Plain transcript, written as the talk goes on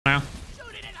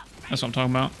That's what I'm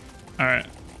talking about. All right,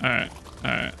 all right,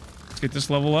 all right. Let's get this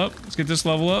level up. Let's get this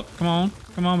level up. Come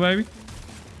on, baby.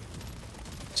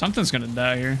 Something's gonna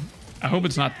die here. I hope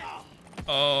it's not.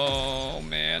 Oh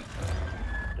man.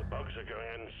 The bugs are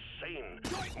going insane.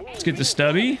 Let's get the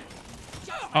stubby.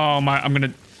 Oh my, I'm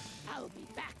gonna.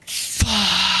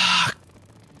 Fuck.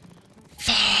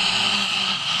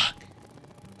 Fuck.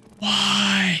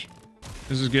 Why?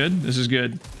 This is good. This is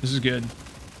good. This is good.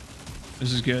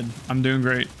 This is good. I'm doing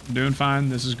great. I'm doing fine.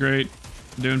 This is great.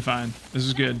 I'm doing fine. This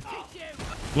is good.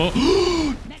 Well,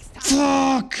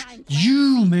 fuck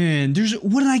you, man.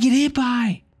 What did I get hit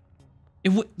by?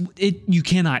 You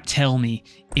cannot tell me.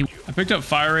 I picked up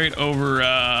fire rate over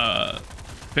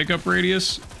pickup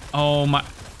radius. Oh my,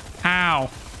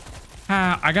 how?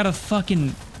 I got a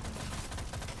fucking.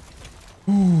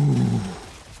 Ooh.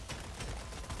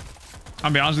 I'll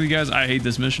be honest with you guys, I hate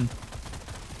this mission.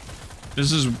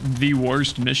 This is the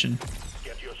worst mission.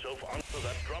 Get yourself onto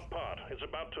that drop pod. It's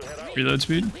about to head out. Reload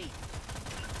speed.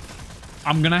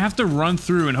 I'm gonna have to run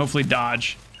through and hopefully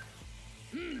dodge.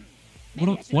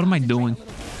 What am I doing?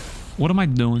 What am I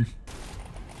doing?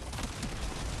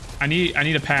 I need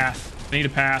a path. I need a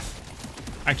path.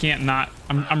 I can't not.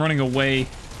 I'm running away.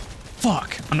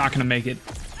 Fuck. I'm not gonna make it.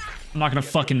 I'm not gonna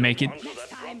fucking make it.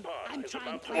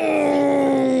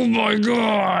 Oh my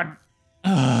god.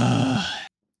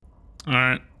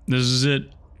 Alright, this is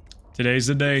it. Today's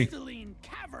the day.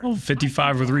 Oh,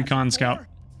 55 with Recon Scout.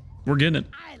 We're getting it.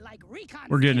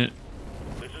 We're getting it.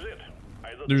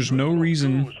 There's no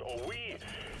reason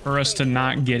for us to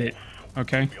not get it,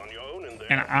 okay?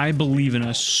 And I believe in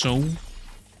us so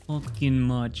fucking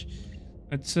much.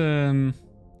 Let's do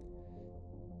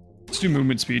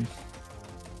movement speed.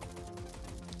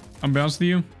 I'll be honest with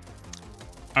you,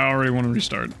 I already want to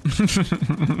restart.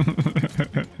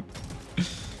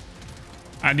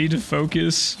 I need to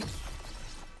focus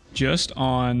just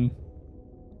on,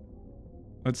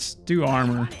 let's do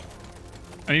armor.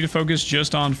 I need to focus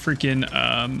just on freaking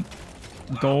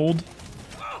gold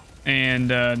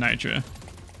and nitra.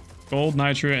 Gold,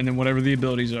 nitra, and then whatever the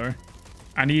abilities are.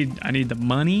 I need the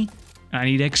money, and I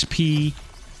need XP,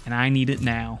 and I need it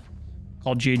now.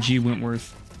 Called JG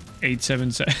Wentworth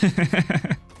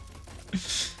 877.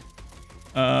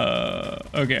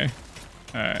 Okay.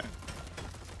 Alright.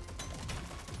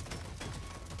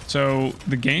 So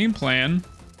the game plan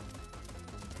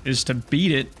is to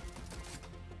beat it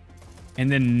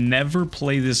and then never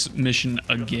play this mission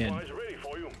again.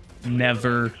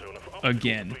 Never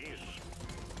again.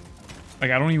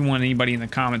 Like, I don't even want anybody in the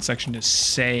comment section to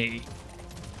say,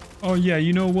 oh yeah,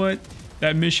 you know what?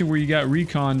 That mission where you got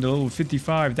recon to level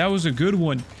 55, that was a good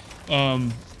one.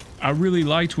 I really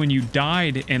liked when you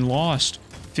died and lost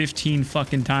 15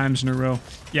 fucking times in a row.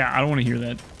 Yeah, I don't want to hear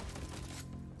that.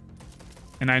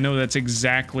 And I know that's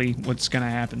exactly what's gonna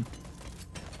happen.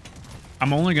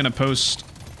 I'm only gonna post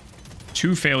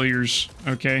 2 failures,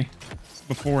 okay,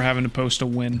 before having to post a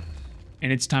win.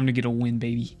 And it's time to get a win,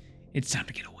 baby. It's time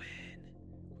to get a win.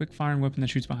 Quick firing weapon that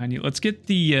shoots behind you. Let's get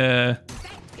the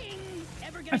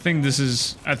I think this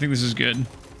is good.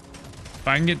 If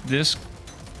I can get this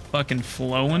fucking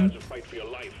flowing.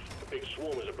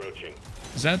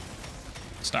 Is that?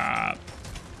 Stop.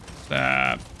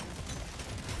 Stop.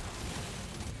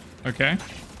 Okay.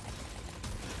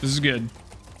 This is good.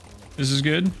 This is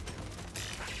good.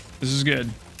 This is good.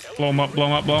 Blow him up, blow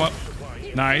him up, blow him up.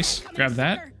 Nice. Grab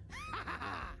that.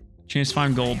 Chance to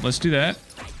find gold. Let's do that.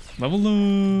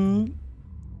 Level up.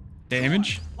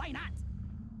 Damage.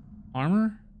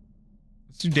 Armor.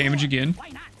 Let's do damage again.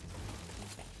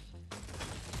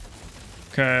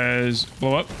 Cause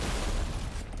blow up.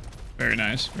 Very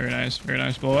nice. Very nice. Very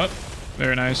nice. Blow up.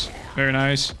 Very nice. Very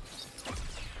nice.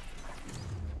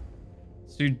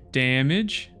 Let's do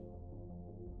damage.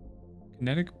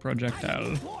 Kinetic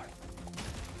projectile.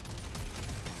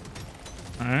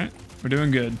 Alright. We're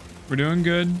doing good. We're doing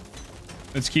good.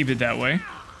 Let's keep it that way.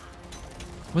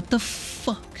 What the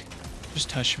fuck? Just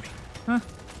touch me. Huh?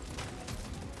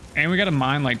 And we gotta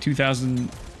mine like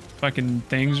 2,000 fucking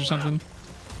things or something.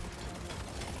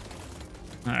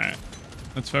 Alright.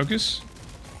 Let's focus.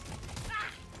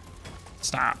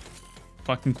 Stop.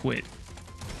 Fucking quit.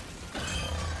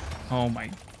 Oh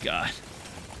my god.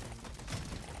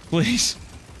 Please.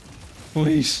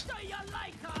 Please.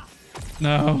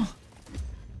 No.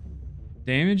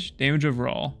 Damage? Damage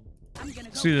overall.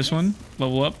 Let's do this one.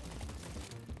 Level up.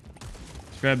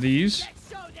 Let's grab these.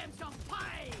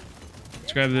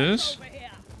 Let's grab this.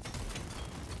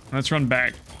 Let's run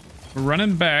back. We're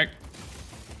running back.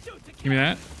 Give me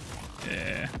that.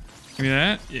 Yeah. Give me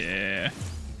that. Yeah.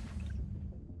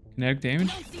 Kinetic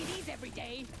damage.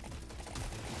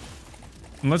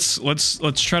 And let's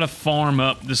try to farm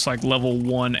up this like level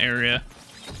 1 area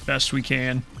best we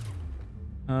can.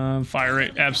 Fire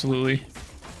rate, absolutely.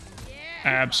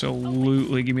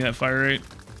 Absolutely, give me that fire rate.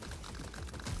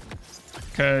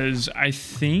 Because I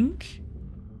think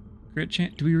crit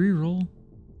chance. Do we re-roll?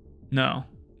 No,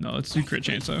 let's do crit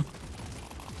chance though.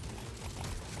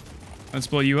 Let's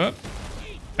blow you up.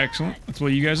 Excellent. Let's blow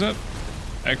you guys up.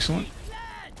 Excellent.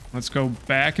 Let's go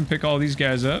back and pick all these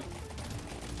guys up.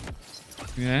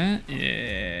 Yeah.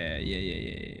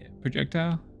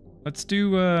 Projectile. Let's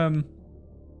do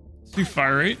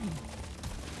fire rate.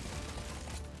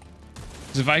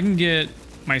 Because if I can get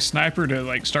my sniper to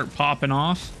like start popping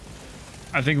off,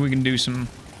 I think we can do some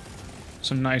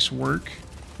nice work.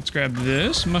 Let's grab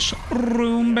this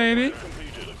mushroom, baby.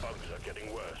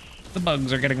 The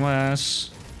bugs are getting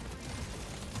worse.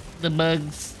 The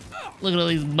bugs. Look at all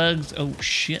these bugs. Oh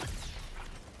shit.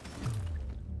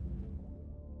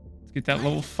 Let's get that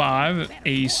level 5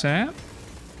 ASAP.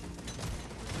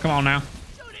 Come on now.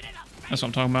 That's what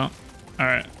I'm talking about.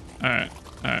 Alright.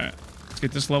 Let's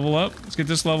get this level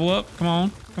up.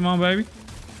 Come on, baby.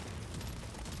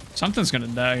 Something's gonna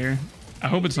die here. I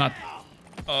hope it's not.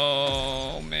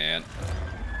 Oh man.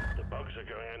 The bugs are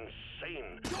going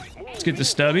insane. Let's get the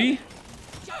stubby.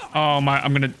 Oh my,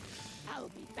 I'm gonna.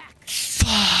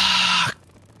 Fuck.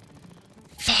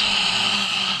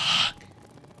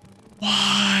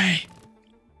 Why?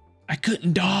 I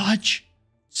couldn't dodge.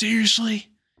 Seriously?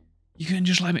 You couldn't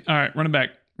just let me. All right, run it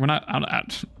back. We're not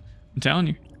out. I'm telling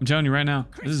you right now.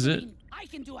 This is it.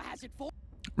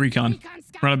 Recon.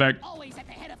 Run it back.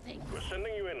 We're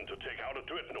sending you in to take out a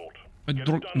dreadnought. A Get it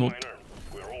done, dreadnought. Miner.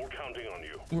 We're all counting on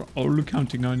you. We're all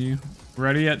counting on you.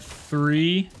 Ready at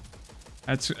 3.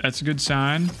 That's a good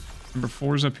sign. Number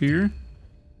 4's up here.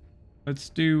 Let's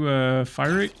do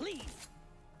fire rate.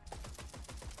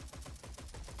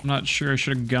 I'm not sure I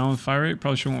should have gone with fire rate.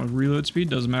 Probably should have went with reload speed.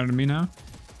 Doesn't matter to me now.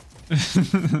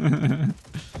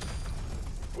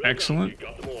 Excellent.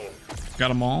 Got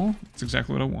them all. That's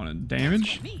exactly what I wanted.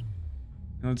 Damage.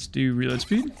 Let's do reload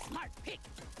speed.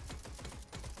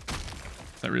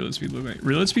 What's that reload speed look like?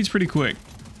 Reload speed's pretty quick.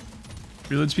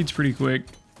 We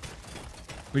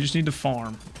just need to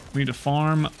farm. We need to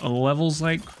farm levels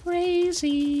like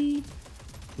crazy.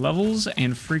 Levels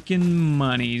and freaking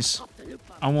monies.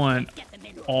 I want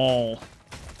all.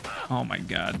 Oh my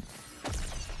god.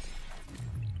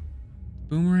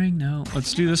 Boomerang? No.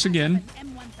 Let's do this again.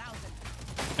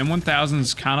 M1000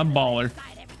 is kind of baller.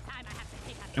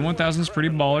 M1000 is pretty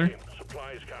baller.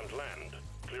 Supplies can't land.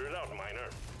 Clear it out, Miner.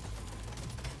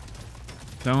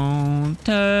 Don't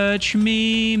touch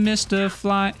me, Mr.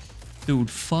 Fly. Dude,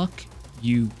 fuck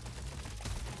you.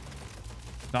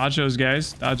 Dodge those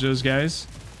guys. Dodge those guys.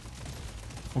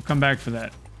 We'll come back for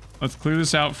that. Let's clear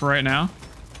this out for right now.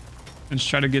 And just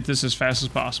try to get this as fast as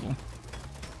possible.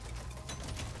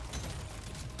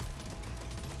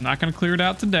 I'm not going to clear it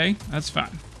out today. That's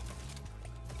fine.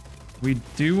 We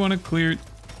do want to clear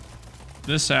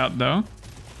this out, though.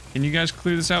 Can you guys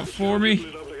clear this out for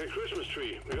me?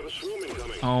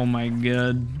 Oh my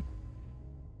god.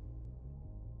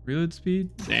 Reload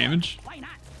speed? Damage?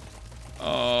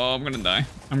 Oh, I'm gonna die.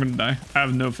 I'm gonna die. I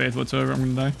have no faith whatsoever.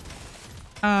 I'm gonna die.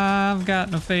 I've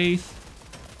got no faith.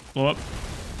 Blow up.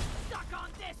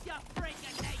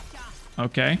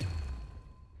 Okay.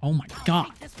 Oh my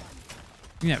god.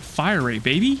 Give me that fire rate,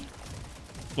 baby.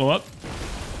 Blow up.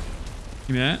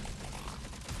 Give me that.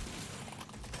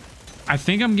 I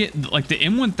think I'm getting, like, the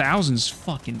M1000's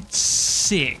fucking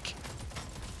sick.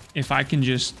 If I can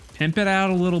just pimp it out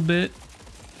a little bit.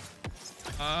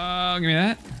 Give me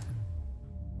that.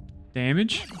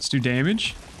 Damage. Let's do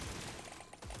damage.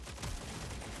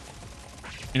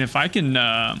 And if I can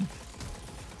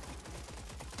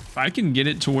get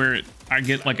it to where I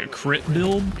get like a crit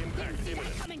build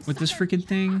with this freaking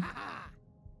thing.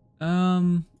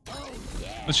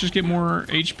 Let's just get more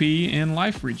HP and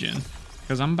life regen.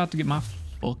 Because I'm about to get my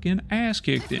fucking ass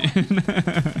kicked in.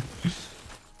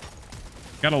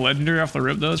 Got a legendary off the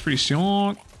rip though. It's pretty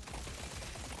strong.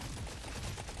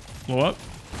 Blow up.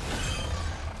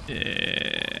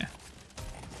 Yeah.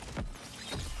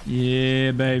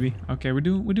 Yeah, baby. Okay, we're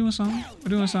doing something. We're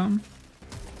doing something.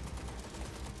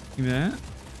 Give me that.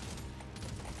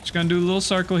 Just gonna do a little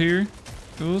circle here.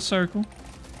 Do a little circle.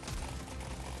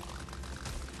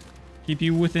 Keep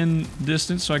you within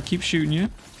distance so I keep shooting you.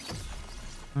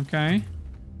 Okay.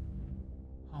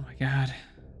 Oh my god.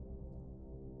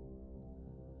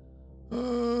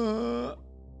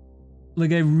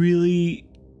 Like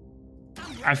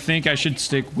I think I should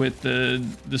stick with the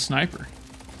sniper.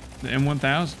 The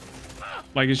M1000.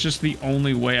 Like, it's just the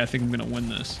only way I think I'm gonna win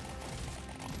this.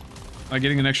 Like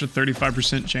getting an extra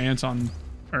 35% chance on,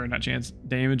 or not chance,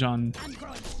 damage on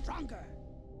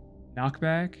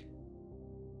knockback.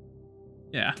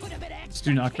 Yeah, let's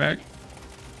do knockback.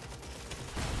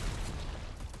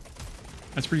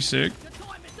 That's pretty sick.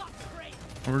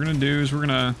 What we're gonna do is we're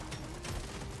gonna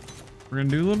do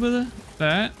a little bit of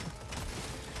that.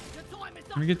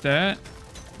 Let me get that.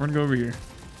 We're gonna go over here.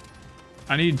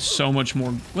 I need so much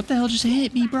more. What the hell just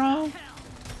hit me, bro?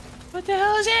 What the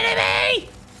hell is hitting me?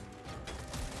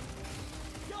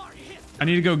 I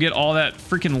need to go get all that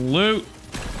freaking loot.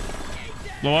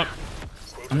 Blow up.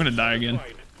 I'm gonna die again.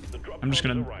 I'm just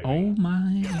gonna. Oh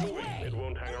my.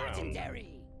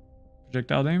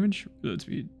 Projectile damage. Let's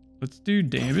do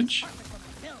damage.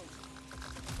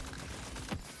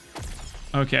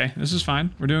 Okay, this is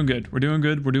fine. We're doing good. We're doing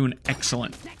good. We're doing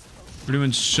excellent. We're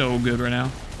doing so good right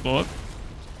now. Blow up.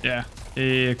 Yeah.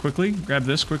 Yeah. Quickly. Grab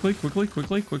this. Quickly. Quickly.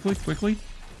 Quickly. Quickly. Quickly.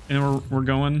 And then we're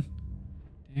going.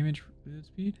 Damage.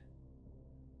 Speed.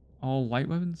 All light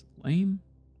weapons. Lame.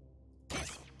 I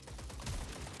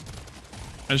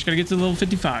just gotta get to level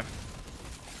 55.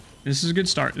 This is a good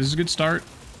start. This is a good start.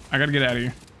 I gotta get out of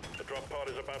here.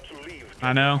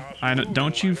 I know. I know.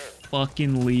 Don't you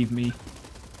fucking leave me.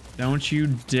 Don't you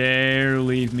dare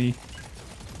leave me.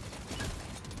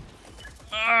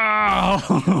 Oh!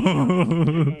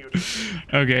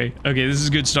 Okay. Okay. This is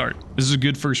a good start. This is a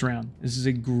good first round. This is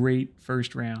a great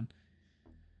first round.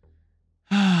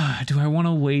 Do I want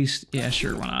to waste? Yeah,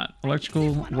 sure. Why not?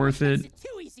 Electrical, worth it.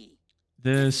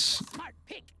 This.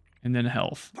 And then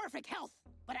health.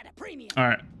 All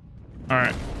right. All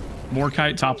right.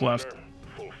 Morkite top left.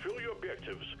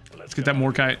 Let's get that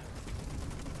Morkite.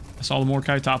 I saw the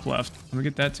Morkite top left. Let me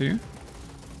get that too.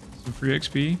 Some free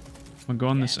XP. I'm gonna go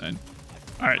on this side.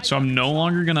 All right, so I'm no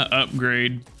longer gonna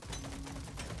upgrade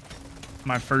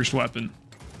my first weapon.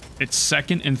 It's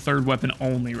second and third weapon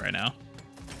only right now.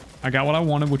 I got what I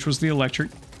wanted, which was the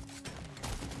electric.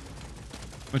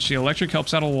 Which the electric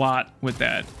helps out a lot with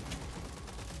that.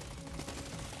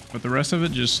 But the rest of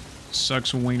it just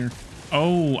sucks a wiener.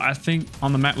 Oh, I think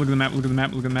on the map, look at the map, look at the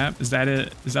map, look at the map. Is that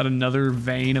it? Is that another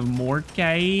vein of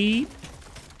Morkite?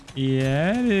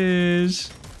 Yeah, it is.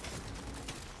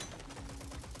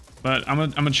 But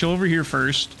I'm gonna chill over here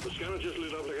first. The scanner just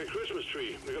lit up like a Christmas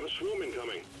tree. We got a swarm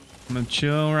incoming. I'm gonna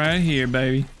chill right here,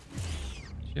 baby.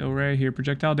 Chill right here.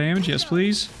 Projectile damage, yes,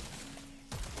 please.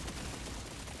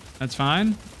 That's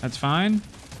fine. That's fine.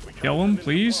 Kill him,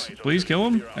 please. Please kill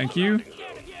him. Thank you.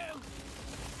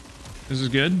 This is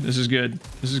good. This is good.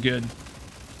 This is good.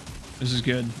 This is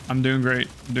good. I'm doing great.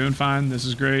 I'm doing fine. This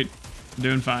is great. I'm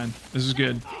doing fine. This is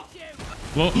good.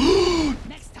 Well,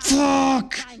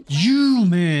 fuck you,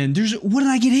 man. What did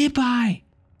I get hit by?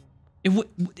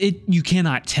 You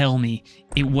cannot tell me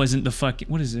it wasn't the fucking,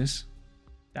 what is this?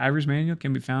 Diver's manual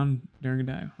can be found during a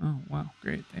dive. Oh, wow.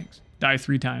 Great. Thanks. Die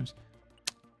 3 times.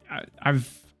 I've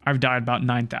died about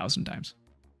 9,000 times.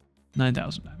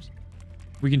 9,000 times.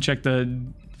 We can check the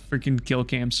freaking kill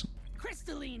cams.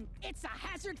 It's a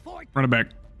hazard for run it back.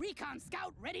 Recon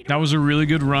scout ready to that was a really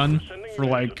good run for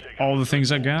like all the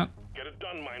things I got. Get it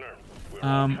done,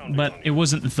 Miner. But it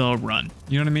wasn't the run.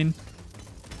 You know what I mean?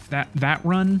 That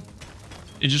run,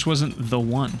 it just wasn't the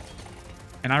one.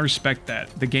 And I respect that.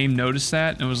 The game noticed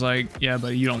that and was like, yeah,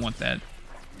 but you don't want that.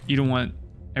 You don't want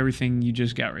everything you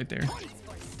just got right there.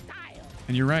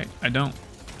 And you're right, I don't.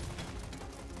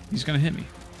 He's gonna hit me.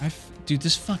 Dude,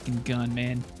 this fucking gun,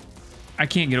 man. I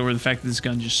can't get over the fact that this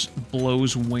gun just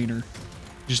blows wiener.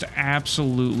 Just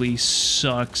absolutely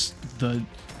sucks the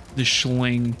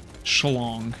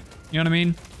schlong. You know what I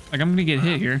mean? Like, I'm gonna get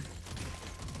hit here.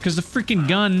 Because the freaking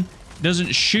gun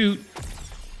doesn't shoot.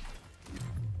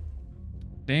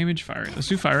 Damage, fire rate. Let's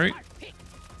do fire rate.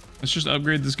 Let's just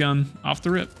upgrade this gun off the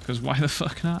rip. Because why the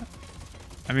fuck not?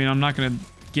 I mean, I'm not gonna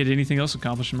get anything else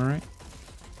accomplished, am I right?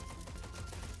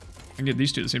 I can get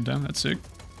these two at the same time. That's sick.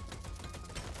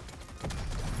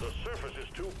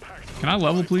 Can I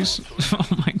level, please? Oh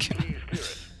my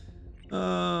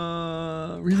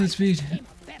god. Reload speed.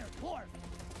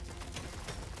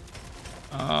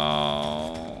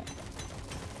 Oh.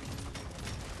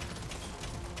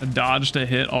 I dodged a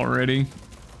hit already.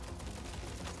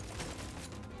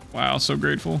 Wow, so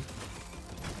grateful.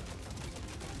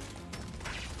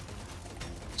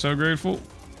 So grateful.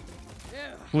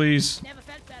 Please.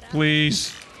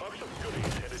 Please.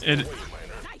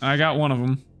 I got one of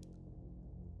them.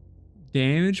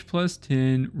 Damage plus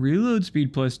 10. Reload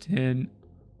speed plus 10.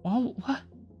 Oh, what?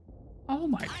 Oh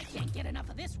my. I can't get enough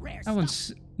of this rare that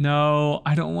one's... No,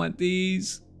 I don't want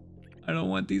these. I don't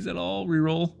want these at all.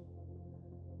 Reroll.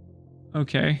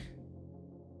 Okay.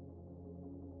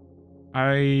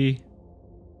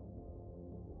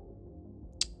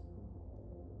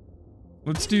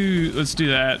 Let's do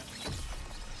that.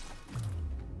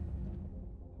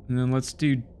 And then let's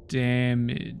do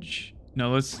damage.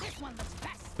 No, let's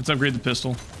upgrade the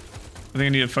pistol. I think I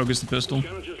need to focus the pistol.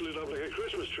 Scanner just lit up like a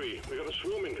Christmas tree. We got a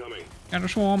swarm incoming. Got a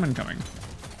swarm incoming.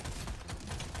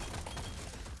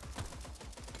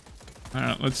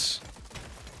 Alright, let's...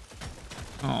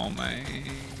 Oh my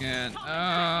god.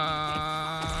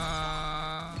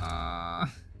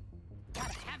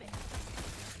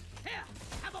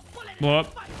 Blow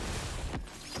up.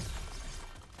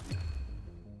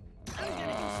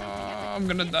 I'm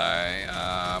gonna die.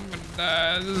 I'm gonna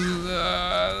die. This is,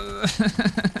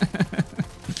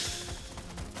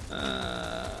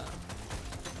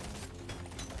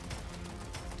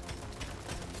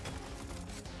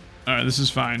 Alright, this is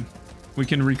fine. We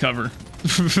can recover.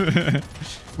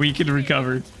 We can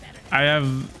recover. I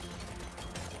have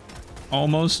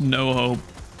almost no hope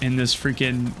in this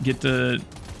freaking get the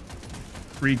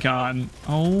recon.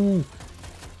 Oh.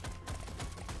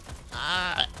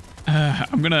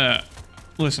 I'm gonna...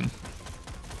 Listen.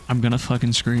 I'm gonna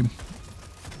fucking scream.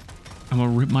 I'm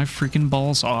gonna rip my freaking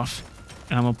balls off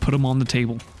and I'm gonna put them on the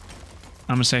table.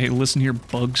 I'm gonna say, hey, listen here,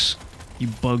 bugs. You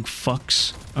bug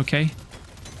fucks. Okay?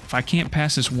 If I can't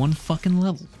pass this one fucking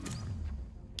level,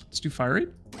 let's do fire rate.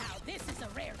 Now this is a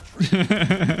rare treat.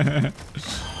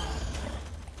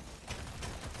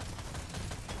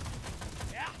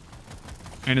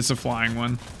 And it's a flying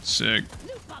one. Sick.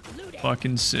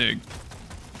 Fucking sick.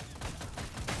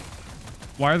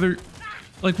 Why are there...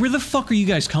 Like, where the fuck are you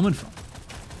guys coming from?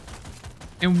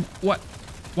 And what...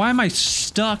 Why am I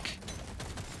stuck?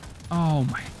 Oh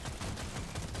my...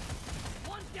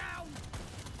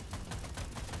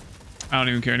 I don't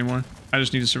even care anymore. I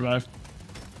just need to survive.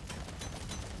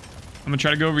 I'm gonna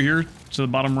try to go over here to the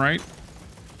bottom right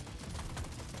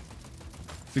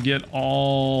to get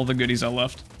all the goodies I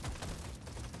left.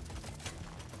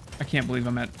 I can't believe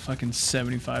I'm at fucking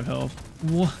 75 health.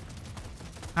 What?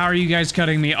 How are you guys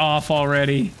cutting me off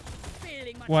already?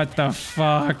 What the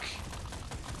fuck?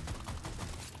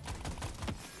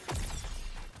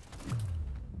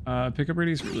 Pickup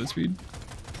radius, reload speed.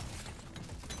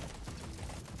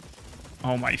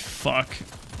 Oh my fuck.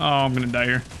 Oh, I'm gonna die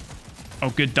here. Oh,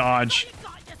 good dodge.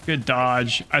 Good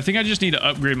dodge. I think I just need to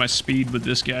upgrade my speed with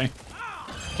this guy.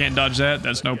 Can't dodge that?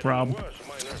 That's no problem.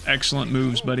 Excellent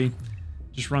moves, buddy.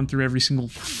 Just run through every single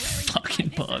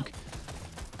fucking bug.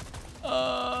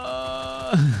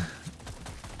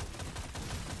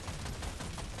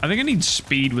 I think I need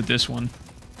speed with this one.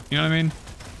 You know what I mean?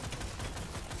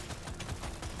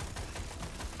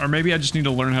 Or maybe I just need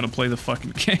to learn how to play the fucking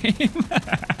game.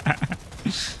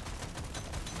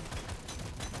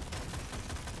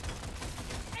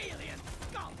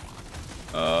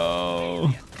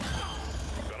 Oh.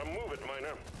 Gotta move it,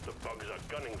 miner. The bugs are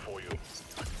gunning for you.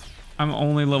 I'm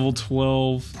only level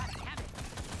 12.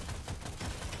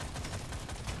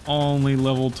 Only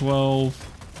level 12.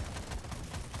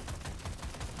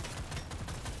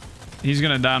 He's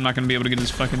gonna die. I'm not gonna be able to get his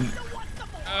fucking...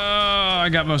 Oh, I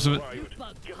got most of it.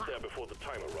 Get there before the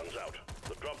timer runs out.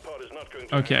 The drop pod is not going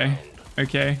to Okay.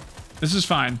 Okay. This is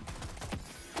fine.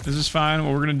 This is fine.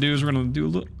 What we're gonna do is we're gonna do a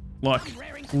little... Luck.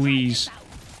 Please.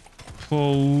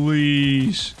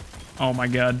 Please. Oh my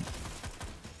god.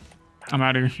 I'm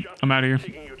out of here. I'm out of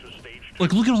here.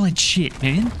 Look at all that shit,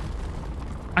 man.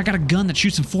 I got a gun that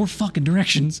shoots in 4 fucking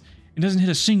directions and doesn't hit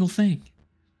a single thing.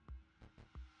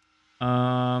 You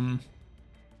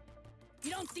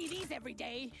don't see these every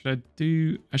day. Should I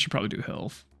do... I should probably do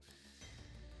health.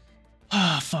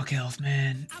 Ah, fuck health,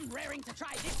 man. I'm raring to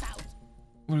try this out.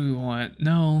 What do we want?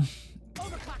 No.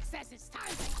 Overclock says it's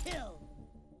time to kill.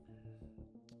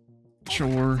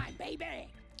 Sure. Time, baby.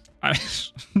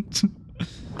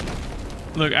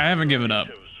 Look, I haven't given up.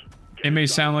 It may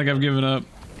sound like I've given up.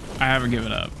 I haven't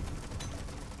given up.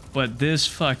 But this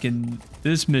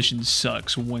mission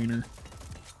sucks, Wayner.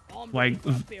 Like,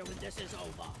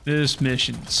 this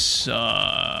mission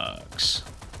sucks.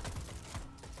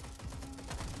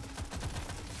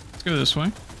 Let's go this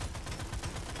way.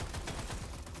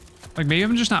 Like, maybe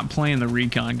I'm just not playing the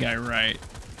recon guy right,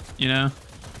 you know?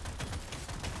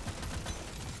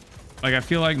 Like, I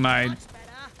feel like my...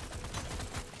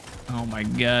 Oh my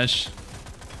gosh.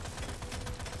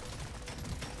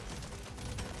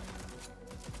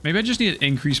 Maybe I just need to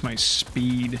increase my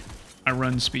speed. My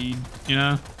run speed, you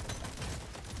know?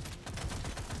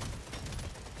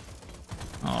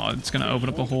 Oh, it's gonna open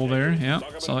up a hole there. Yeah,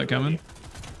 saw that coming.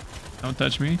 Don't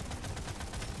touch me.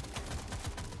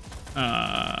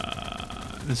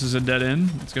 This is a dead end.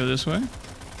 Let's go this way.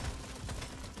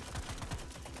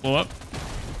 Blow up.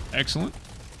 Excellent.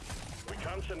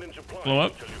 Blow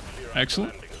up.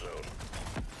 Excellent.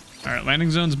 Alright,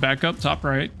 landing zone's back up, top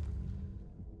right.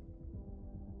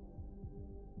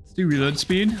 Let's do reload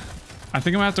speed. I think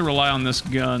I'm gonna have to rely on this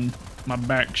gun, my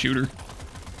back shooter,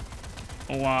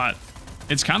 a lot.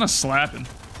 It's kind of slapping.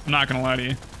 I'm not gonna lie to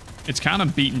you. It's kind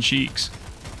of beating cheeks.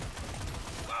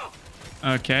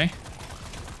 Okay.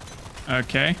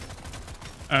 Okay.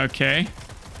 Okay.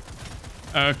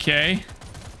 Okay.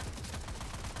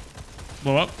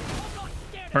 Blow up.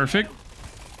 Perfect.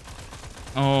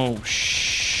 Oh,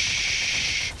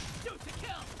 shh.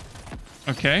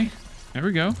 Okay. There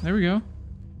we go. There we go.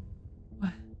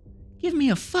 What? Give me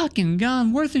a fucking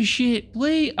gun worth of shit,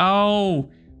 please.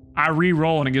 Oh. I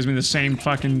re-roll and it gives me the same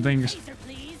fucking things.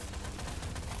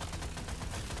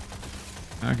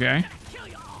 Okay.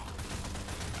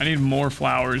 I need more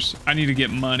flowers. I need to get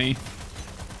money.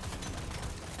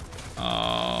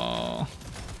 Oh.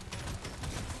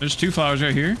 There's 2 flowers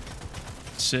right here.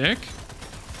 Sick.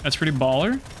 That's pretty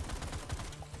baller.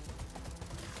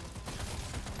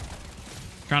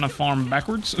 Trying to farm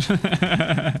backwards.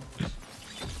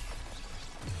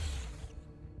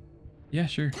 Yeah,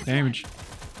 sure. Damage.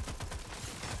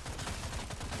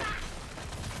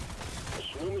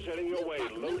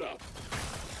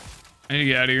 I need to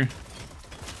get out of here.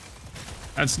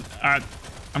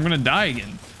 I'm gonna die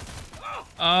again.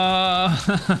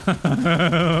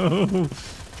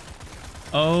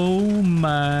 Oh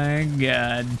my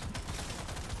god.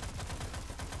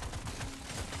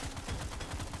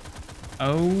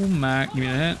 Oh my, give me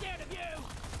that.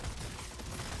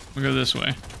 I'm gonna go this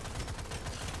way.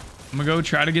 I'm gonna go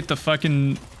try to get the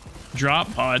fucking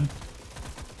drop pod.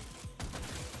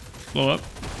 Blow up.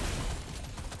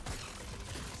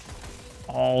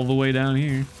 All the way down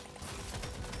here.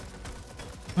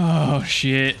 Oh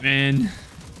shit, man.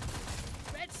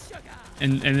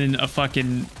 And then a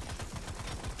fucking,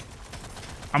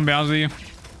 I'm gonna be honest with you.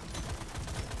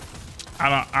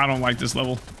 I don't like this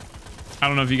level. I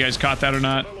don't know if you guys caught that or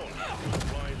not.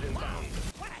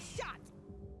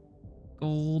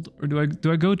 Gold, or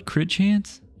do I go crit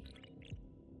chance?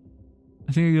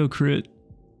 I think I go crit.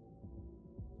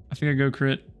 I think I go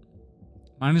crit.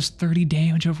 Minus 30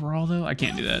 damage overall though? I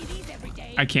can't do that.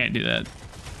 I can't do that.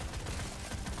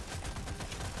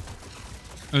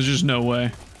 There's just no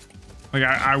way. Like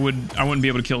I wouldn't be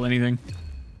able to kill anything.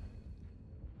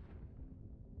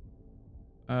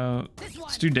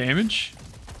 Let's do damage.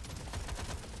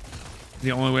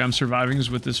 The only way I'm surviving is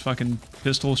with this fucking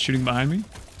pistol shooting behind me.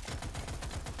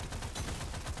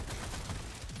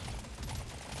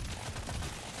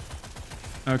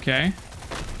 Okay.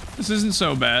 This isn't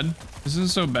so bad. This isn't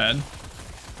so bad.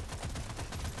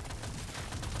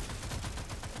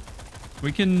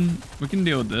 We can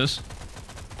deal with this.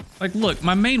 Like, look,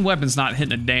 my main weapon's not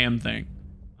hitting a damn thing.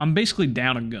 I'm basically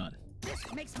down a gun. This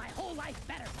makes my whole life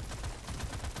better.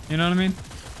 You know what I mean?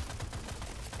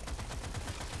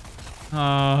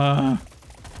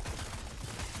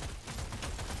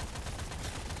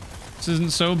 This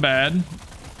isn't so bad.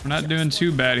 We're not doing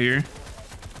too bad here.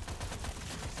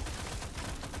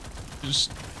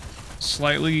 Just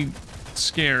slightly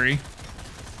scary.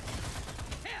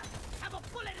 Here, have a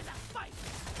bullet in the face.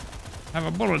 Have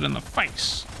a bullet in the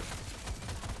face.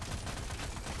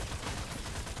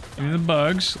 Give me the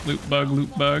bugs. Loot bug,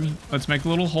 loot bug. Let's make a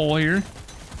little hole here.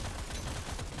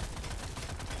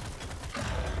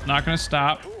 Not gonna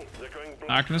stop.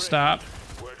 Not gonna stop.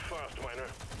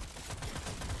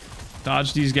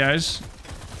 Dodge these guys.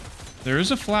 There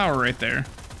is a flower right there,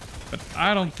 but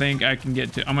I don't think I can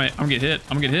get to. I'm gonna get hit.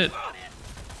 I'm gonna get hit.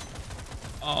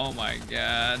 Oh my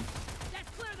god!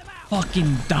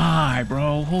 Fucking die,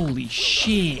 bro! Holy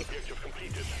shit!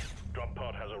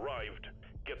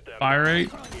 Fire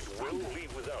rate.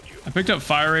 I picked up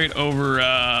fire rate over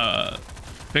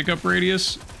pickup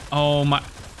radius. Oh my!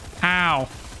 How?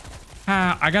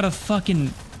 How? I got a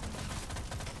fucking.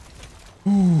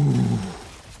 Ooh.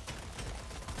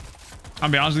 I'll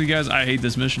be honest with you guys, I hate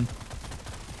this mission.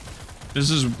 This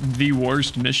is the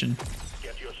worst mission.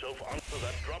 Get yourself onto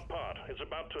that drop pod. It's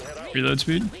about to head out. Reload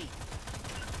speed.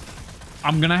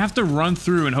 I'm gonna have to run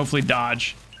through and hopefully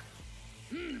dodge.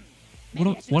 What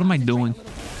am I doing?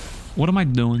 What am I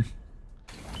doing?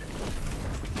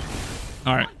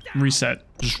 All right, reset.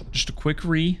 Just a quick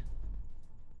re.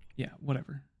 Yeah,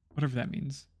 whatever. Whatever that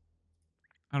means.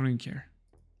 I don't even care.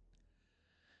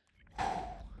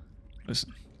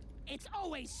 Listen. It's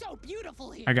always so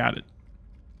beautiful here. I got it.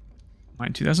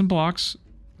 Mine 2,000 blocks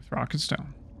with rock and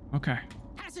stone. Okay.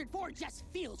 Hazard 4 just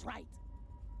feels right.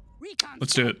 Recon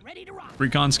Let's do it. ready to rock.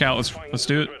 Recon scout. Let's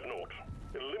do it.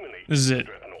 This is it.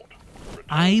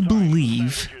 I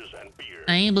believe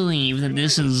that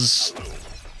this is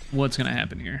what's gonna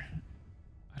happen here.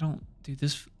 I don't, dude.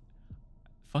 This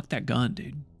Fuck that gun,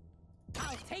 dude.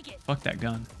 I'll take it. Fuck that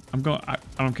gun. I'm going. I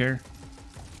don't care.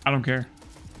 I don't care.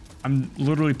 I'm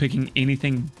literally picking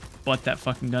anything but that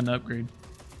fucking gun to upgrade.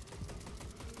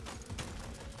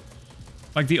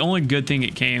 Like the only good thing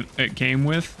it came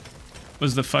with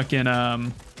was the fucking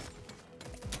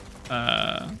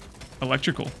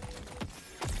electrical.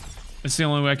 It's the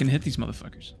only way I can hit these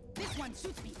motherfuckers. This one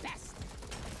suits me best.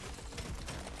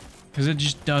 Because it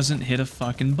just doesn't hit a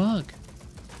fucking bug.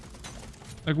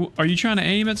 Like, are you trying to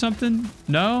aim at something?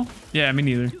 No? Yeah, me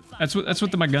neither. That's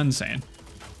what my gun's saying.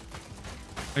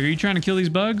 Like, are you trying to kill these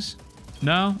bugs?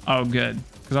 No? Oh, good.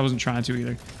 Because I wasn't trying to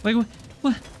either. Like,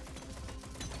 what?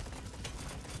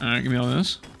 Alright, give me all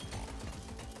this.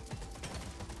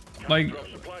 Like,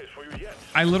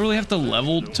 I literally have to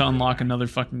level to unlock another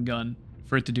fucking gun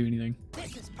for it to do anything.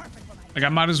 This is perfect for my Like, I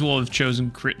might as well have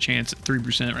chosen crit chance at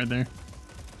 3% right there.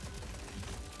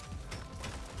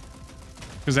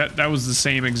 Because that was the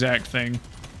same exact thing.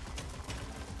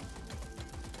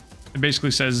 It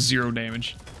basically says 0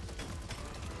 damage.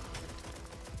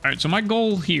 Alright, so my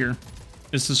goal here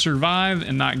is to survive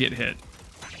and not get hit.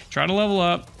 Try to level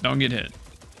up, don't get hit.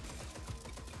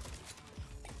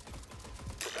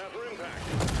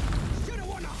 Should've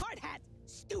worn a hard hat,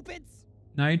 stupids.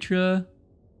 Nitra,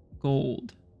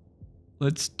 gold.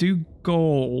 Let's do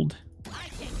gold. I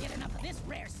can't get enough of this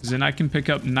rare Because then I can pick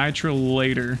up Nitra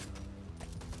later.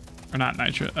 Or not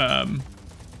Nitra,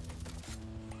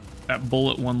 that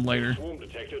bullet one later. Swarm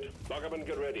detected. Lock up and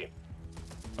get ready.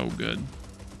 Oh, good.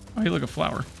 Oh, you look a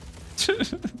flower.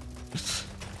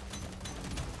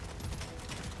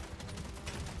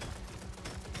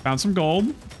 Found some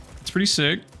gold. It's pretty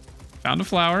sick. Found a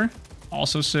flower.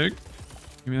 Also sick.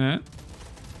 Give me that.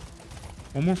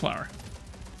 One more flower.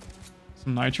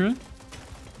 Some nitra.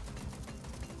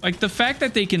 Like, the fact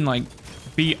that they can, like,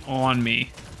 be on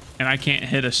me and I can't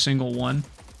hit a single one.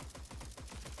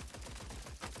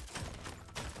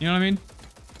 You know what I mean?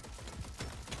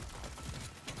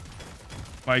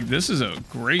 Like, this is a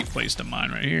great place to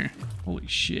mine right here. Holy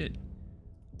shit.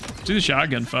 Let's do the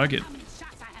shotgun, fuck it. How many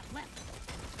shots I have left?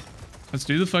 Let's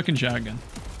do the fucking shotgun.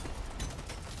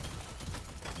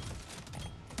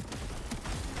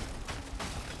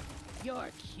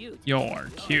 You're cute. You're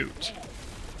cute.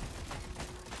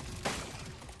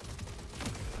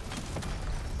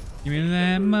 Give me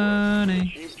that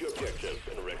money. Achieved your objective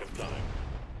in record time.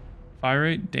 Fire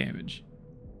rate, damage.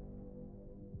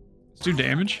 Let's do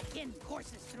damage. In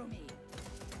courses through me.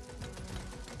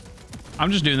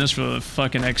 I'm just doing this for the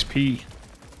fucking XP.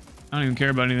 I don't even care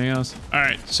about anything else. All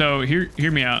right, so hear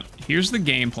me out. Here's the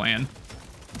game plan.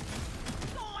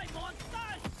 Die, monster!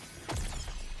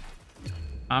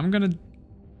 I'm gonna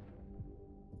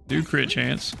do crit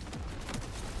chance.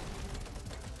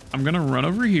 I'm gonna run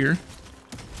over here.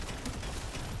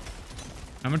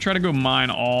 I'm gonna try to go mine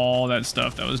all that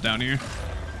stuff that was down here.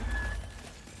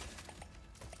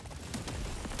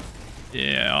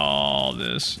 Yeah, all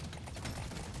this.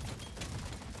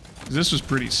 'Cause this was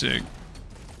pretty sick.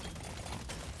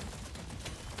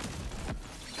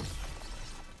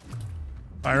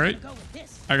 All right, Go with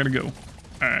this. I gotta go.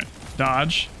 All right,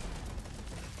 dodge.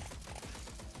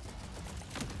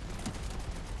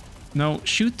 No,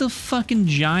 shoot the fucking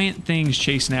giant things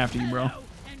chasing after you, bro. Hello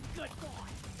and goodbye.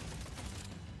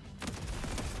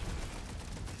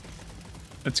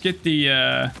 Let's get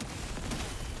the,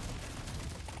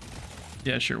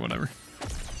 yeah, sure, whatever.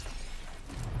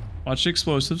 Watch the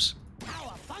explosives.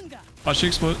 Cowabunga. Watch the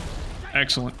explode.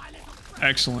 Excellent.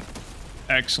 Excellent.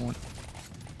 Excellent.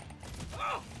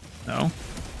 No.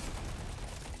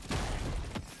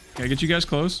 Gotta get you guys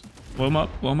close. Blow them up.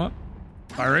 Blow them up.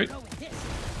 Fire rate. Go with this.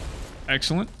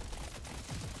 Excellent.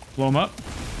 Blow them up.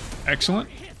 Excellent.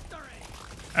 History.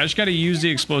 I just gotta use the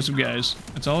explosive guys.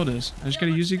 That's all it is. I just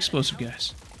gotta use the explosive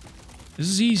guys. This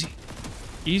is easy.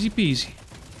 Easy peasy.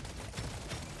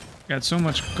 Got so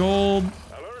much gold.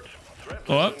 Alert. Threat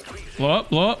Blow up. increasing. Blow up.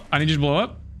 Blow up. I need you to blow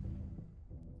up.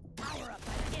 Power up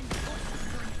in courses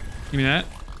through me. Give me that.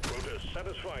 Quota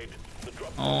satisfied. The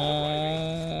drop Oh.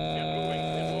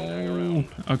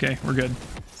 Okay, we're good.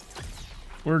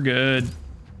 We're good.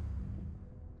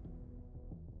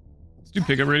 Let's do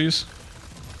pickup radius.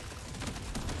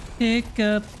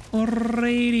 Pickup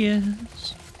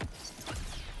radius.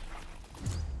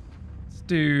 Let's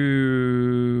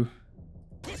do.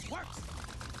 This works.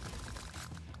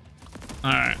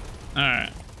 All right. All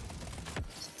right.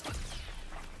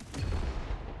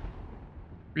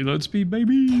 Reload speed,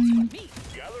 baby. Me.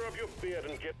 Gather up your beard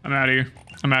and get I'm out of here.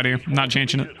 I'm out of here. I'm not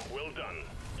changing it. well done.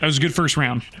 That was a good first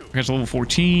round. I got to level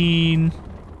 14.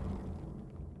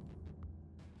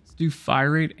 Let's do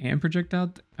fire rate and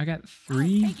projectile. I got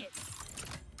 3. Take it.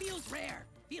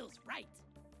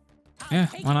 Yeah,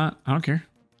 why not? I don't care.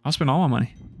 I'll spend all my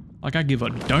money. Like I give a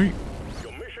darn.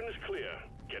 Your mission is clear.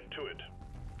 Get to it.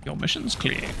 Your mission's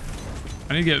clear.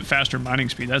 I need to get faster mining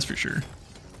speed, that's for sure.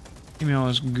 Give me all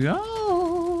this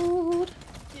gold.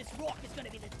 This rock is gonna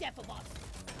be the death of us.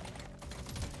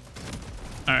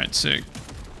 Alright, sick.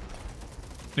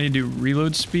 I need to do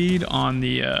reload speed on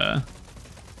the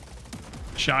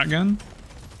shotgun.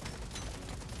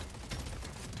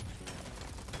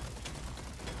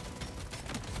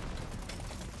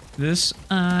 This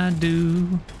I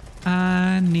do.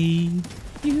 I need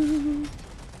you.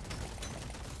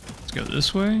 Let's go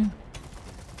this way.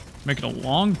 Make it a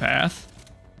long path.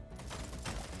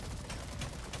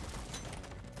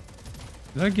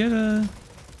 Did I get a...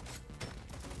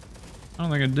 I don't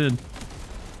think I did.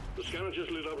 The scanner just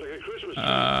lit up like a Christmas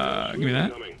tree. Give me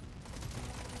that.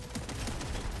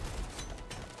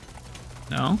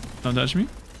 No, don't touch me.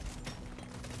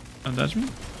 Don't touch me.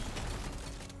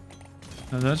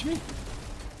 Don't touch me.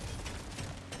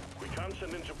 We can't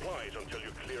send in supplies until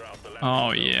you clear out the land.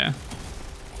 Oh, yeah.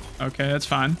 Okay, that's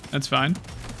fine. That's fine.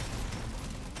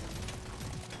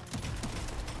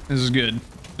 This is good.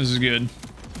 This is good.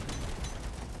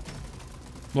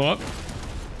 Blow up.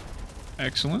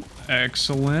 Excellent.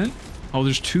 Excellent. Oh,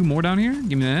 there's two more down here?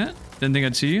 Give me that. Didn't think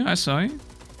I'd see you. I saw you.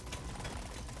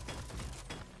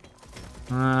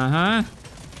 Uh-huh.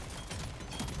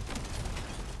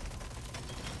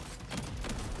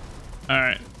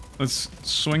 Alright. Let's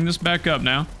swing this back up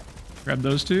now. Grab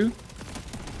those two.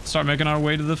 Start making our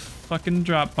way to the fucking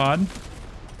drop pod.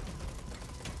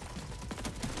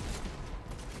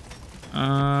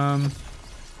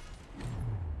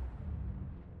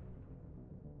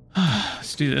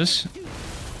 Let's do this.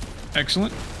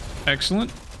 Excellent.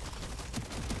 Excellent.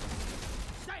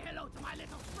 Say hello to my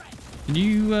little friend.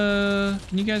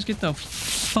 Can you guys get the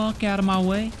fuck out of my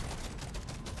way?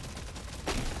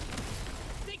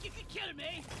 Think you could kill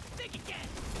me? Think again.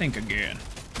 Think again.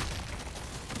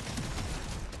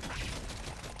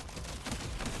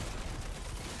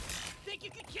 Think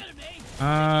you could kill me?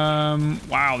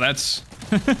 Wow, that's...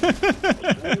 Swarm's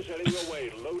heading your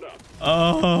way. Load up.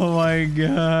 Oh my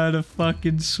god, a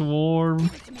fucking swarm.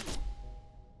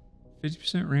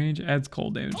 50% range adds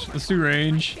cold damage. Let's do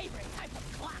range. Favorite type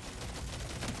of clock.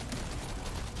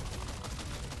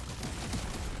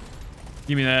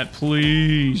 Give me that,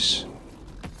 please.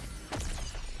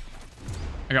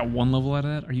 I got one level out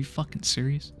of that? Are you fucking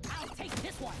serious? I'll take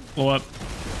this one. Blow up.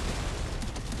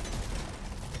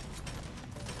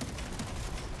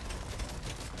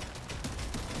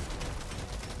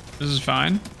 This is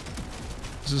fine.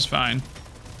 This is fine.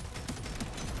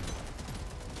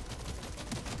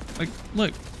 Like,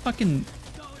 look, fucking,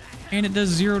 and it does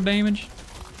 0 damage.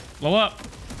 Blow up.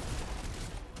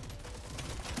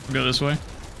 I'll go this way.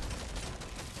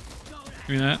 Give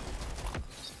me that.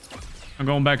 I'm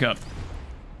going back up.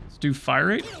 Let's do fire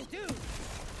rate.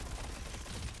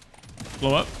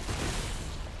 Blow up.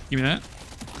 Give me that.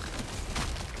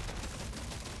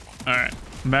 All right,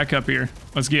 I'm back up here.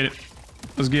 Let's get it.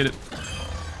 Let's get it.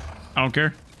 I don't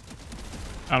care.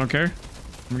 I don't care. I'm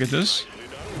gonna get this.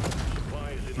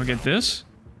 I'm gonna get this.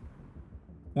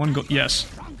 One go. Yes.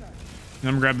 And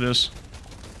I'm gonna grab this.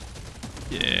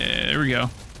 Yeah, there we go.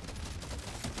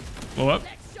 Blow up.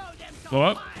 Blow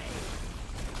up.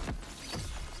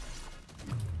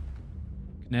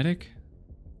 Kinetic?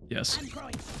 Yes.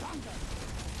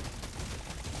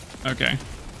 Okay.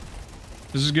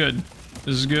 This is good.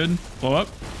 This is good. Blow up.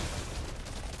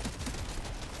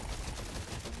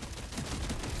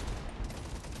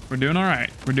 We're doing all right.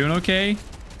 We're doing okay.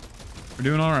 We're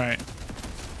doing all right.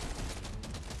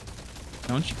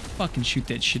 Don't you fucking shoot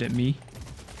that shit at me.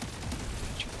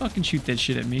 Don't you fucking shoot that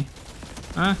shit at me.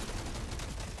 Huh?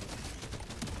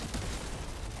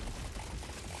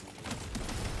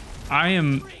 I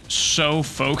am so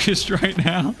focused right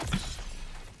now.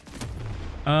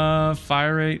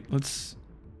 Fire rate. Let's...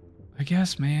 I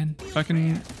guess, man.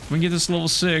 Fucking... We can get this level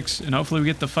 6, and hopefully we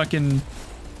get the fucking...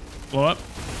 Blow up.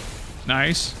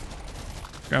 Nice.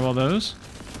 Grab all those.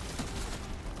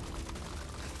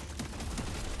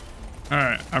 All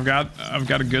right, I've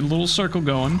got a good little circle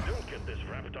going. Don't get this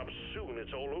wrapped up soon.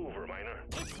 It's all over, miner.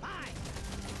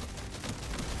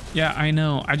 Yeah, I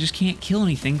know. I just can't kill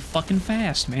anything fucking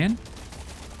fast, man.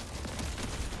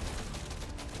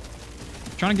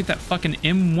 Trying to get that fucking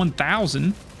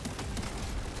M1000.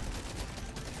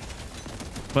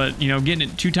 But, you know, getting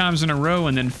it 2 times in a row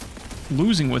and then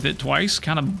losing with it twice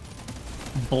kind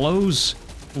of blows.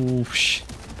 Oosh.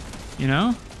 You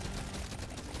know?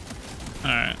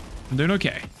 Alright. I'm doing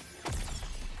okay.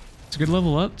 It's a good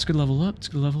level up. It's a good level up. It's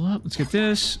a good level up. Let's get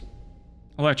this.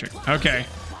 Electric. Okay.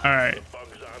 Alright.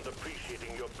 Bugs aren't appreciated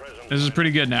This is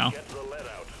pretty good now. Get the lead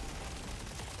out.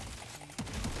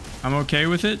 I'm okay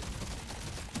with it.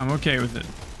 I'm okay with it.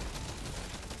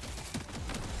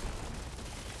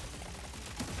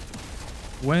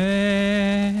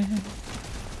 Where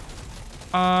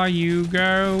are you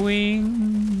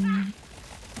going?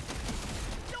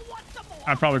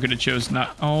 I probably could have chosen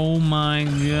not. Oh my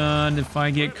god, if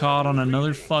I get caught on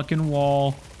another fucking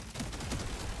wall.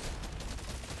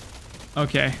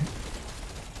 Okay.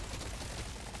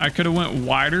 I could have went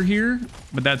wider here,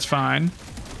 but that's fine.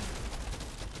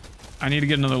 I need to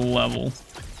get another level.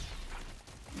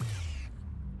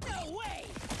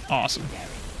 Awesome.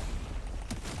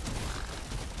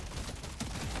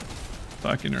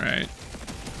 Fucking right.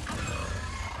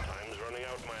 Time's running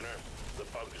out, Miner. The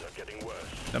bugs are getting worse.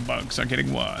 The bugs are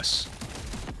getting worse.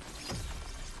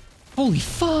 Holy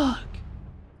fuck!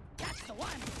 That's the one.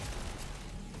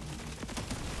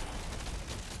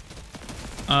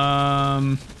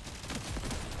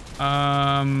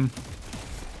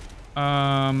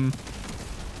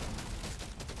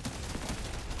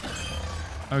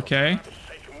 Okay.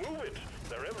 Move it.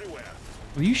 They're everywhere.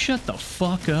 Will you shut the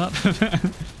fuck up? You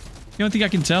don't think I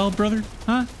can tell, brother?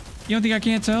 Huh? You don't think I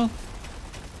can't tell?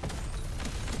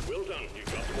 Well done. You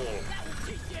got them all.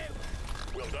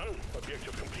 Well done.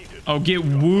 Objective completed. Oh, get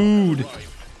wooed.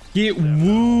 Get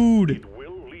wooed.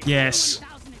 Yes.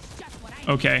 1,000 is just what I need.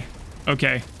 Okay.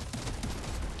 Okay.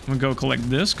 I'm gonna go collect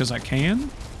this because I can.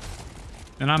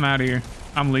 Then I'm out of here.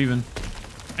 I'm leaving.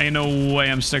 Ain't no way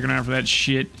I'm sticking around for that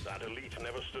shit. That elite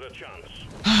never stood a chance.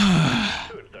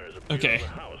 Good, there is a big Okay. other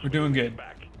house. We're doing good.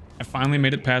 Back. I finally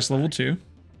made it past level 2.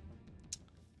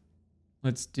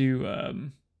 Let's do,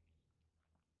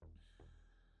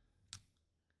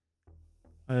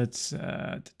 let's, this.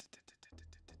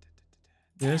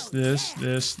 Oh,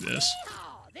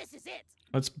 this is it.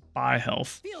 Let's buy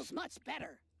health. Feels much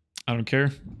better. I don't care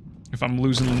if I'm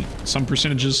losing some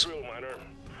percentages. Drill, Miner.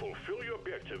 Fulfill your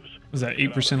objectives. Was that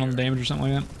 8% on the damage or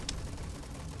something like that?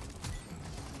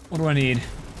 What do I need?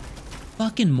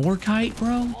 Fucking Morkite,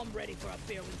 bro? I'm ready for a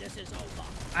beer when this is over.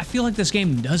 I feel like this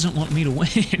game doesn't want me to win.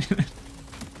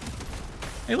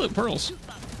 Hey, look, pearls.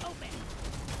 Open.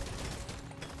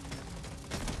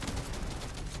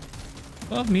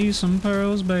 Love me some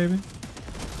pearls, baby.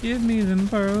 Give me them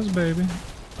pearls, baby.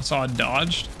 I saw it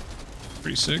dodged.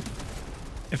 Pretty sick.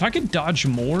 If I could dodge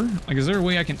more, like, is there a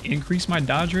way I can increase my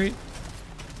dodge rate?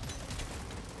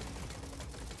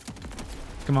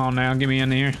 Come on now, get me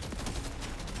in here.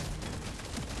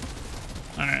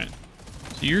 Alright.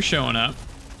 So you're showing up.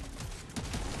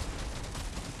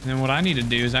 And then what I need to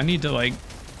do is I need to, like,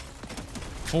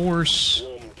 force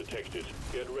Swarm detected.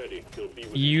 Get ready. He'll be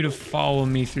with you to follow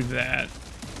me through that.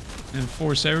 And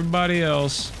force everybody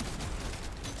else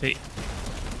to...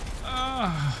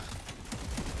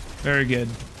 Very good.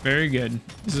 Very good.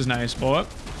 This is nice. Blow up.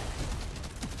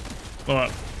 Blow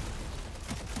up.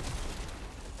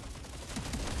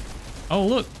 Oh,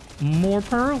 look. More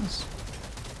pearls.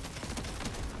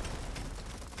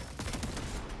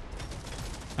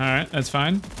 Alright, that's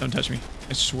fine. Don't touch me.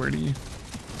 I swear to you.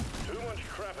 Too much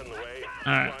crap in the way.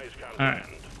 Alright. Supplies can't Alright.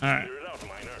 land. Alright. Clear it out,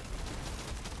 Miner.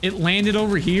 It landed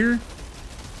over here?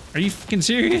 Are you fucking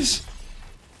serious?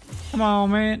 Come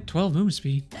on, man. 12 movement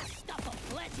speed. That stuff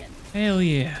of legend. Hell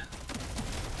yeah.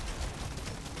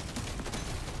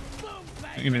 Boom,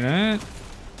 bang. Give me that.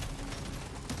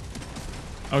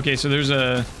 Okay, so there's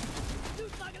a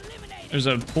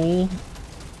pool.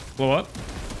 Blow up.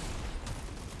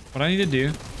 What I need to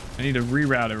do, I need to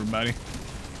reroute everybody.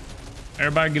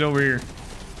 Everybody get over here.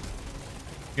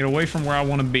 Get away from where I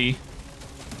want to be.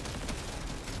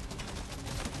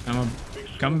 I'm gonna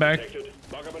come back. Detected.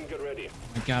 Lock up and get ready.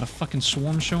 I got a fucking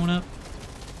swarm showing up.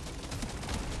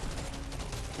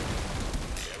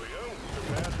 There we go.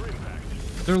 Prepare for impact.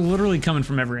 They're literally coming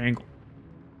from every angle.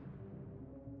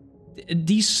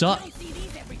 These suck. Don't see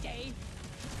these every day.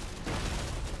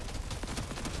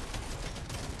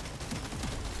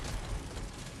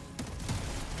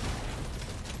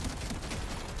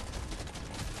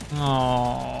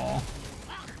 Oh.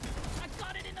 Ah, I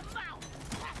got it in the mouth.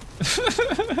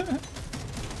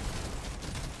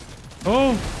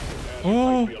 Oh.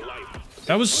 Oh. Your life.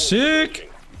 That was sick.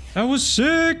 That was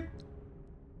sick.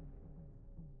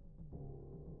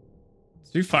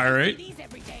 Let's do fire rate. These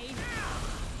every day.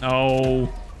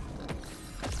 No.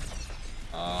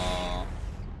 Let's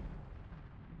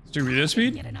do reload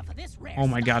speed. Get enough of this rare Oh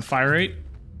my stuff. god, fire rate.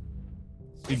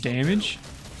 Do damage.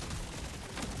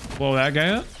 Blow that guy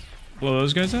up. Blow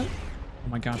those guys up. Oh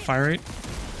my god, fire rate.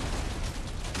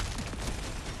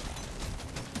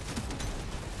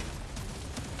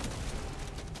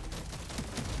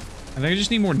 I think I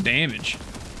just need more damage.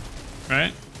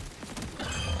 Right?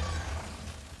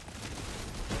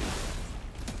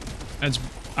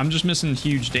 I'm just missing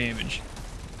huge damage.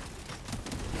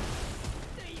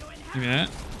 Give me that.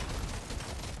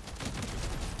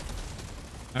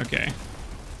 Okay.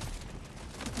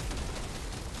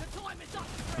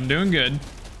 I'm doing good.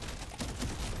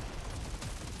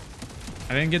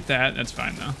 I didn't get that. That's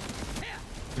fine though.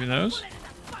 Give me those.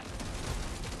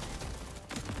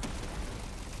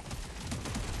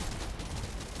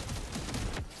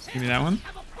 Give me that one.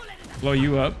 Blow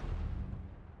you up.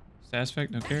 Status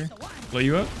effect, no care. Blow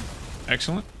you up.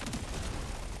 Excellent.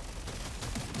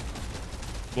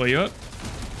 Blow you up.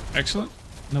 Excellent.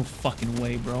 No fucking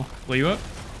way, bro. Blow you up.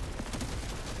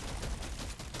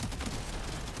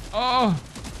 Oh.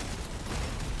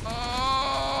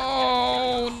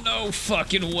 Oh, no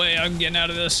fucking way. I'm getting out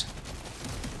of this.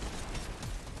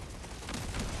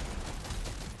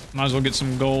 Might as well get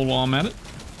some gold while I'm at it.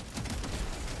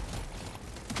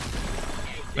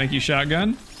 Thank you,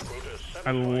 shotgun.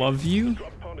 I love you.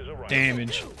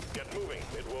 Damage.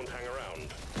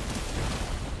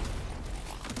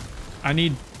 I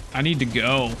need to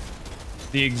go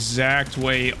the exact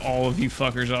way all of you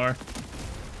fuckers are.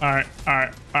 Alright.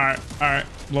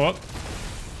 Blow up.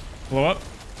 Blow up.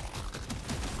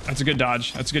 That's a good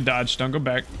dodge. That's a good dodge. Don't go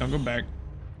back. Don't go back.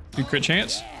 Do crit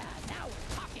chance.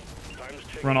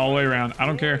 Run all the way around. I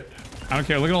don't care. I don't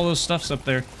care. Look at all those stuffs up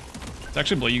there. Let's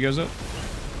actually blow you guys up.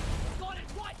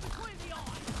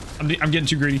 I'm getting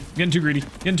too greedy. Getting too greedy.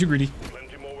 Getting too greedy.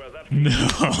 No.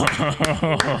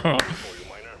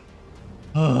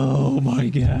 Oh my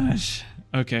gosh.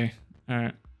 Okay.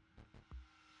 Alright.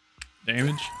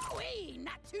 Damage.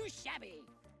 Not too shabby.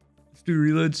 Let's do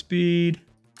reload speed.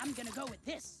 I'm gonna go with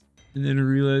this. And then a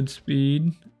reload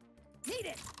speed. Need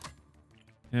it.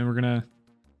 And we're gonna...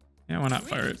 Yeah, why not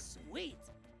fire it? Sweet.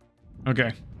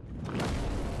 Okay.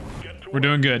 We're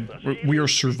doing good. We are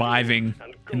surviving.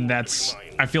 And that's...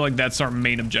 I feel like that's our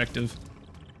main objective.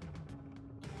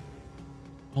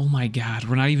 Oh my god,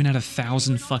 we're not even at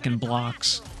 1,000 fucking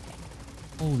blocks.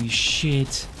 Holy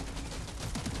shit.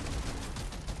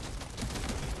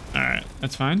 Alright,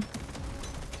 that's fine.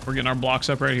 We're getting our blocks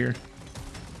up right here.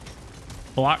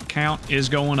 Block count is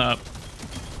going up.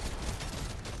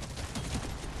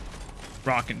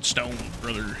 Rock and stone,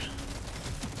 brother.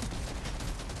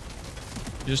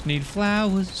 Just need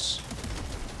flowers.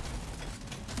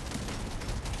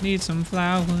 Need some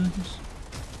flowers.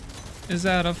 Is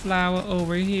that a flower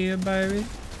over here, baby?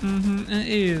 Mm-hmm, it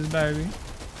is, baby.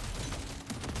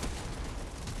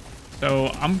 So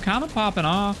I'm kind of popping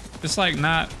off. It's like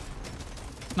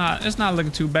it's not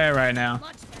looking too bad right now.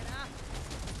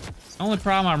 The only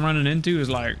problem I'm running into is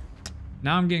like,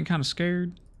 now I'm getting kind of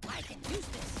scared. I can use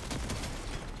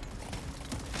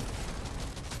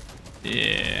this.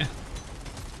 Yeah.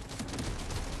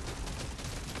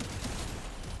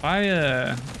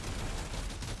 I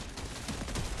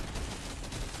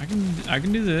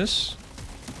can do this.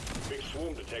 Big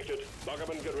swarm detected. Lock up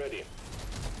and get ready.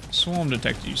 Swarm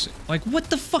detected, you say. Like,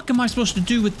 what the fuck am I supposed to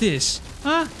do with this?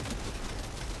 Huh?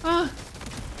 Huh?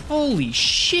 Holy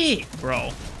shit,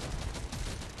 bro.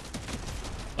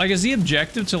 Like, is the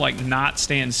objective to, like, not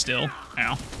stand still?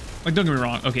 Ow. Like, don't get me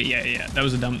wrong. Okay, yeah. That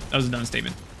was a dumb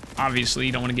statement. Obviously,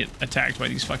 you don't want to get attacked by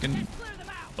these fucking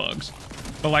bugs.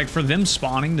 But, like, for them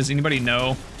spawning, does anybody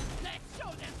know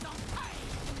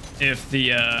if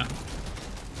the,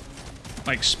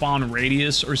 like, spawn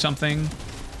radius or something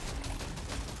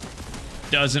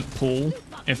doesn't pull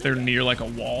if they're near, like, a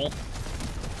wall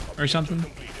or something?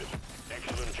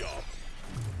 Excellent job.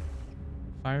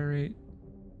 Fire rate.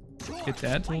 Get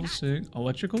that tool, sick.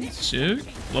 Electrical, sick.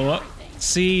 Blow up.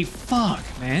 See, fuck,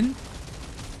 man.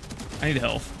 I need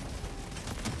health.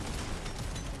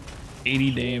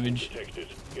 80 damage.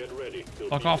 Get ready.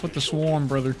 Fuck off with the swarm,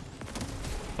 brother.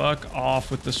 Fuck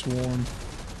off with the swarm.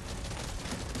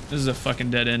 This is a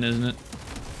fucking dead end, isn't it?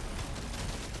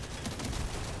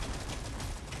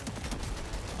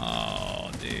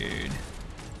 Oh, dude.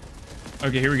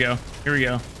 Okay, here we go. Here we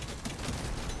go.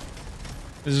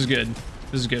 This is good.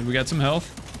 This is good. We got some health.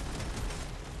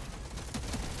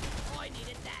 I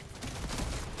needed that.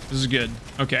 This is good.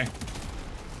 Okay.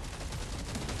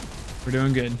 We're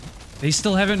doing good. They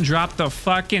still haven't dropped the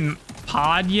fucking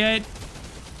pod yet?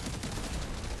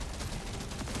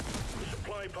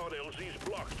 Supply pod LZ's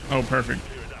blocked. Oh, perfect.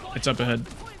 It's up ahead.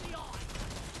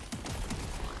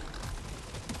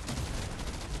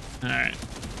 Alright.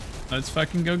 Let's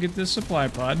fucking go get this supply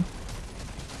pod.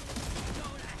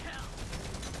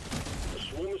 The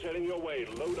swarm is heading your way.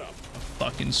 Load up.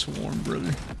 Fucking swarm,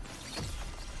 brother.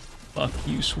 Fuck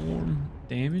you, swarm.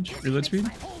 Damage? Reload speed? My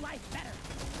whole life better.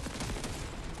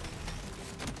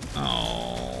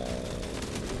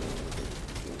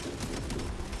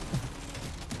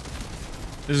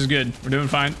 This is good. We're doing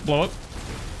fine. Blow up.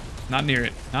 Not near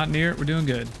it. Not near it. We're doing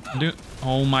good.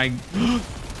 Oh my.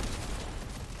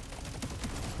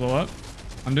 Blow up.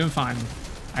 I'm doing fine.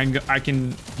 I can.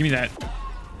 Give me that.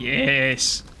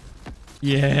 Yes.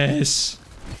 Yes.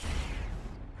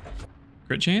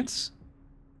 Crit chance.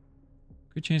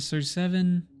 Crit chance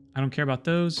 37. I don't care about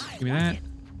those. Give me that.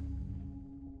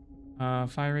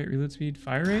 Fire rate, reload speed,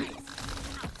 fire rate.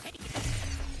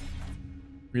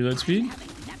 Reload speed.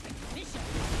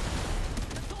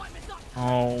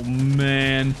 Oh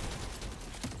man.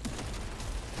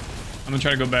 I'm gonna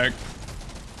try to go back.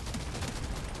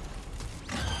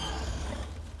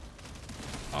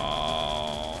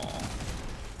 Oh,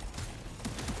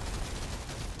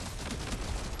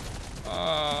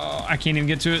 I can't even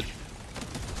get to it.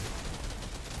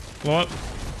 Blow up.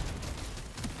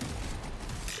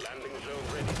 Landing zone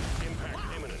ready.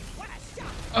 Impact imminent.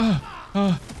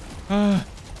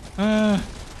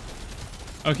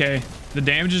 Okay, the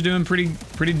damage is doing pretty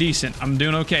decent. I'm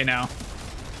doing okay now.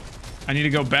 I need to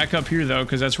go back up here though,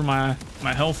 because that's where my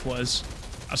health was.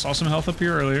 I saw some health up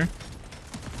here earlier.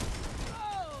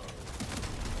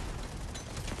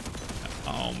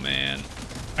 Oh man,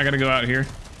 I gotta go out here.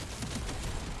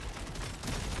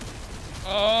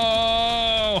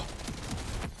 Oh,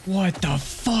 what the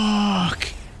fuck?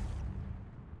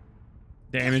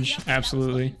 Damage,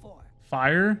 absolutely.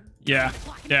 Fire? Yeah,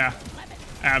 yeah.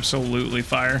 Absolutely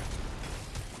fire.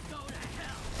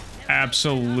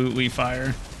 Absolutely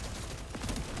fire.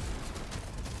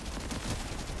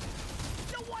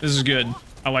 This is good.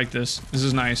 I like this. This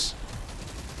is nice.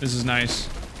 This is nice.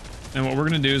 And what we're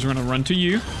gonna do is we're gonna run to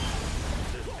you.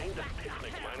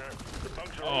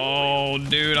 Oh,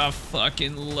 dude, I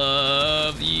fucking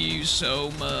love you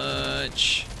so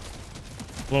much.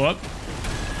 Blow up.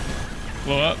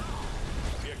 Blow up.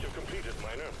 Objective completed,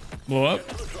 miner. Blow up.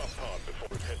 Get to the drop pod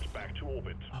before it heads back to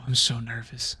orbit. Oh, I'm so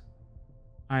nervous.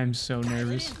 I am so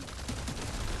nervous.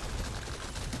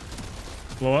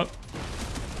 Blow up.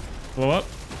 Blow up.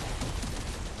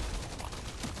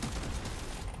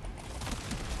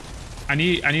 I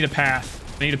need a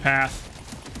path. I need a path.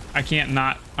 I can't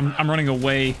not. I'm running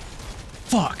away.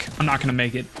 Fuck. I'm not gonna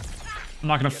make it. I'm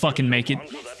not gonna fucking make it.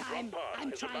 Next time,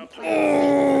 I'm trying to.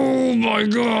 Oh my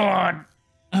god.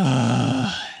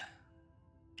 I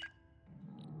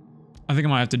think I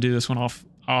might have to do this one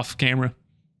off camera.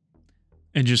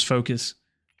 And just focus.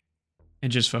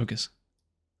 And just focus.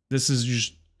 This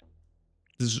is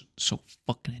so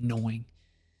fucking annoying.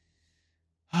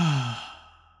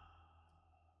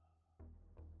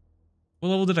 What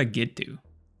level did I get to?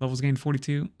 Levels gained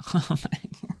 42?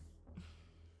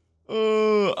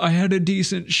 Oh, I had a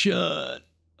decent shot.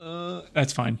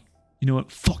 That's fine. You know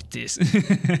what? Fuck this.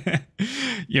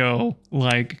 Yo,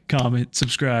 like, comment,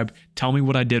 subscribe. Tell me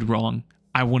what I did wrong.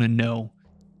 I want to know.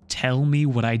 Tell me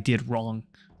what I did wrong,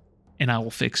 and I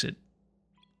will fix it.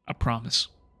 I promise.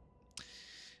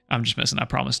 I'm just messing. I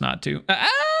promise not to.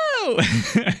 Oh!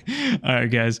 All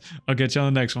right, guys. I'll catch you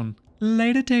on the next one.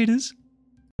 Later, taters.